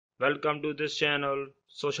Welcome to this channel,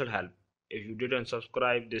 Social Help. If you didn't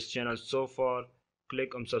subscribe this channel so far,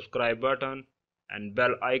 click on subscribe button and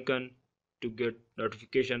bell icon to get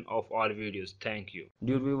notification of all videos. Thank you.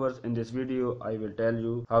 Dear viewers, in this video I will tell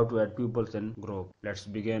you how to add pupils in group. Let's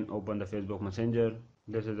begin. Open the Facebook Messenger.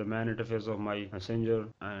 This is the main interface of my messenger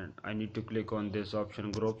and I need to click on this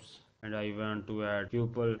option groups, and I want to add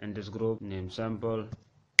pupil in this group. Name sample.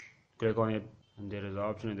 Click on it and there is an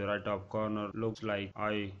option in the right top corner, looks like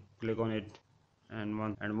I. Click on it,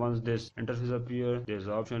 and once this interface appears, there is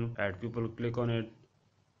an option add people. Click on it.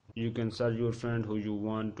 You can search your friend who you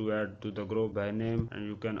want to add to the group by name, and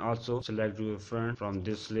you can also select your friend from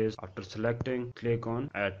this list. After selecting, click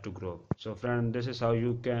on add to group. So friend, this is how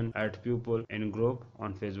you can add people in group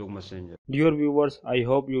on Facebook Messenger. Dear viewers, I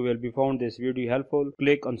hope you will be found this video helpful.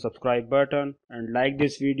 Click on subscribe button and like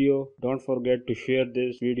this video. Don't forget to share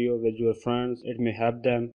this video with your friends. It may help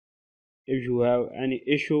them. If you have any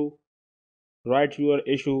issue, write your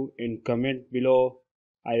issue in comment below.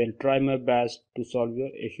 I will try my best to solve your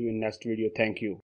issue in next video. Thank you.